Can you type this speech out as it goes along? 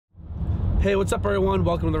Hey, what's up everyone?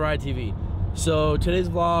 Welcome to the Ride TV. So today's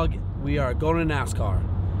vlog, we are going to NASCAR.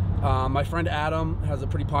 My friend Adam has a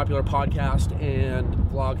pretty popular podcast and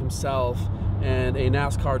vlog himself, and a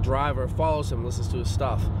NASCAR driver follows him, listens to his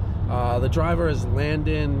stuff. The driver is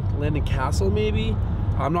Landon Cassill, maybe?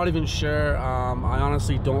 I'm not even sure. I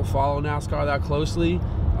honestly don't follow NASCAR that closely.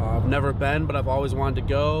 I've never been, but I've always wanted to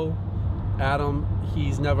go. Adam,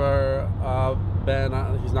 he's never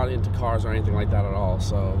he's not into cars or anything like that at all,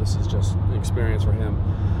 so this is just an experience for him.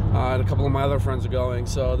 And a couple of my other friends are going,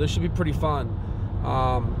 so this should be pretty fun.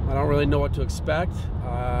 I don't really know what to expect.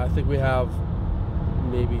 I think we have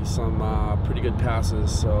maybe some pretty good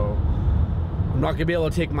passes, so I'm not gonna be able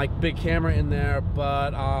to take my big camera in there,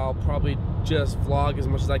 but I'll probably just vlog as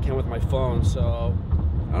much as I can with my phone, so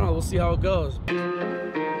I don't know, we'll see how it goes.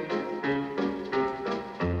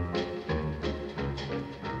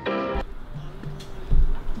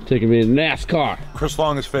 Taking me to NASCAR. Chris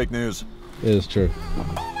Long is fake news. It is true.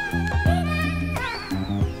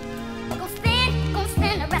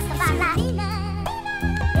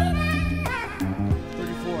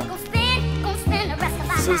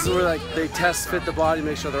 So this is where like they test fit the body,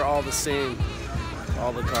 make sure they're all the same.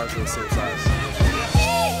 All the cars are the same size.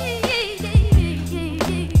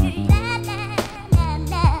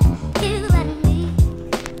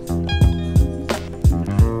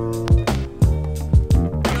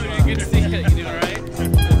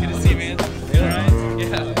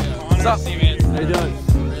 What's up? How you doing?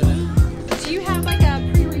 Do you have like a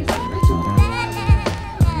pre-race ritual?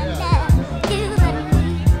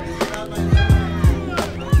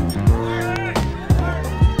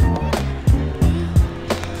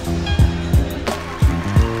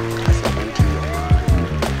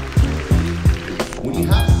 When you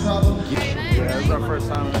have a problem, Yeah, this is our first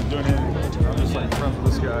time doing anything. I'm just like friends with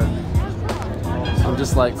this guy. I'm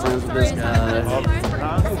just like friends with this guy.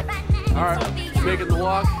 Alright, making the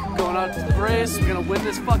walk, going out to the race. We're gonna win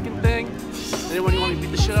this fucking thing. Anyone you want to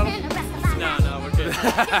beat the shit out of? No, we're good.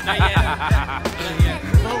 Not yet. Not yet.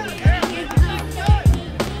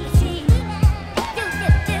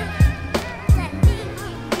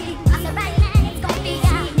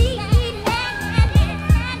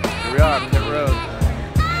 Here we are, pit road.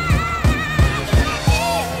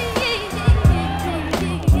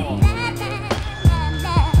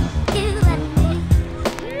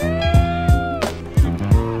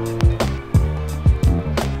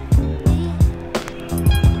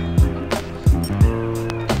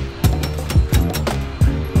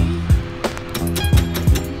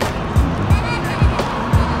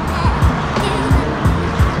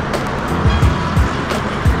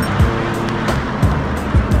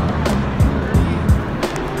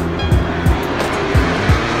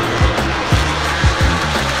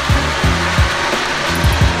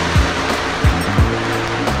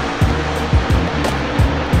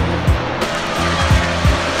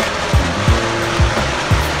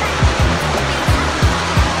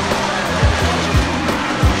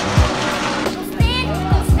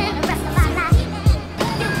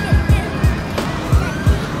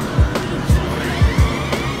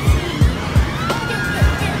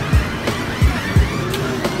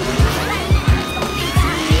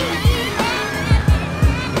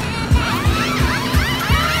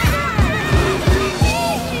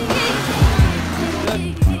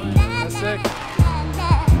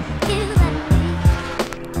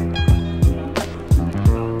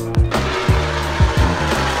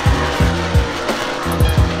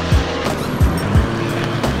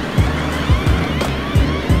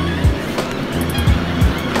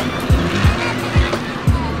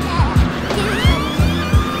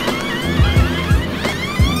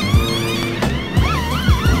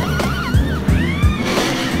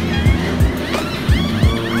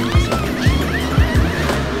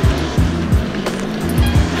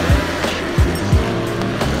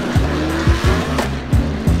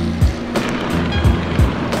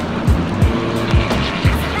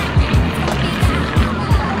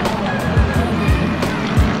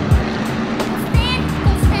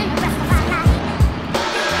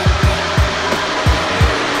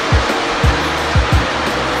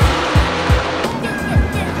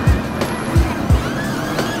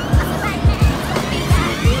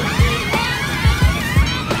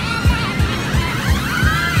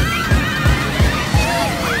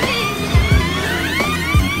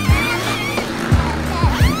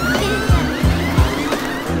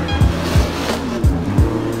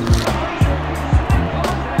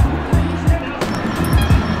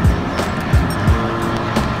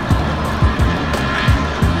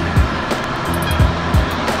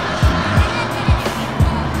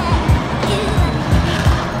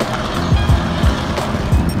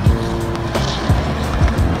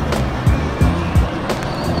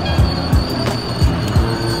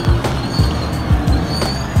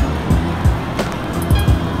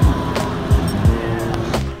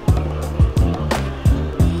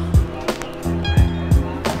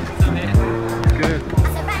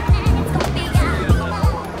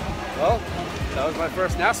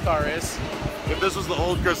 first NASCAR race. If this was the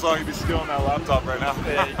old Chris Long, you'd be stealing that laptop right now.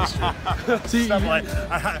 See, Stuff like,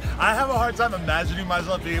 I have a hard time imagining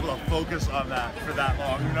myself being able to focus on that for that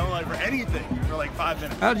long, you know, like for anything, for like 5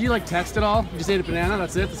 minutes. How did you like text at all? You just ate a banana,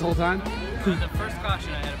 that's it, this whole time? The first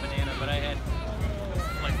caution I had a banana, but I had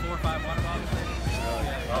like 4 or 5 water bottles.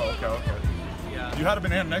 Oh, okay. Yeah. You had a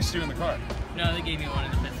banana next to you in the car. No, they gave me one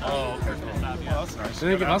in the pit stop. Oh, okay. First pit stop, Oh, yeah. that's nice. They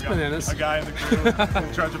didn't give us bananas. A guy in the crew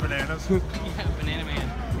in charge of bananas. Yeah, banana man.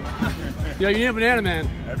 Yeah, you need a banana man.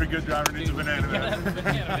 Every good driver needs a banana man.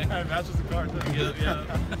 Banana man. It matches the car too. Yeah.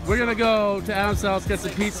 We're gonna go to Adam's house, get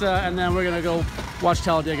some pizza, and then we're gonna go watch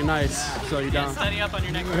Talladega Nights. So you Yeah, down? study up on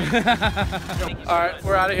your next race. All right,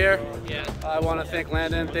 we're out of here. Yeah. I want to thank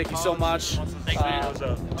Landon. Thank you so much. Thanks, man.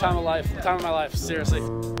 Time of my life. Seriously.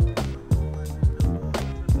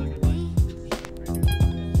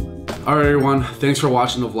 Alright everyone, thanks for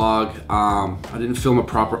watching the vlog. I didn't film a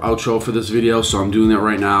proper outro for this video, so I'm doing that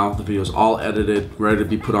right now. The video is all edited, ready to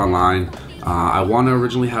be put online. I want to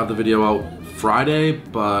originally have the video out Friday,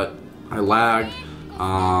 but I lagged.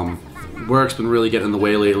 Work's been really getting in the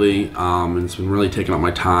way lately, and it's been really taking up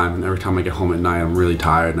my time, and every time I get home at night I'm really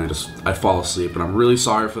tired and I fall asleep, and I'm really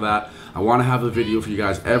sorry for that. I want to have a video for you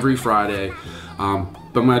guys every Friday, but I'm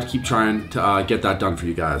going to have to keep trying to get that done for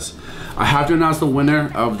you guys. I have to announce the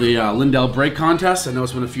winner of the Lyndall brake contest. I know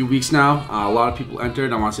it's been a few weeks now. A lot of people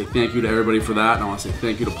entered. I want to say thank you to everybody for that, and I want to say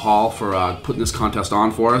thank you to Paul for putting this contest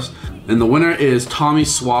on for us. And the winner is Tommy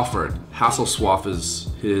Swafford. Hassel Swaff is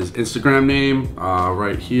his Instagram name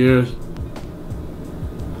right here.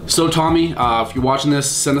 So Tommy, if you're watching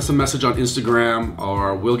this, send us a message on Instagram,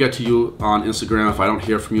 or we'll get to you on Instagram if I don't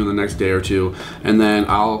hear from you in the next day or two, and then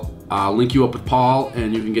I'll link you up with Paul,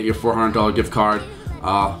 and you can get your $400 gift card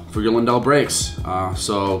for your Lyndall brakes.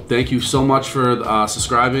 So thank you so much for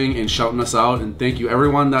subscribing and shouting us out, and thank you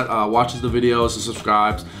everyone that watches the videos and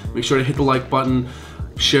subscribes. Make sure to hit the like button,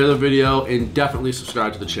 share the video, and definitely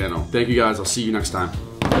subscribe to the channel. Thank you guys. I'll see you next time.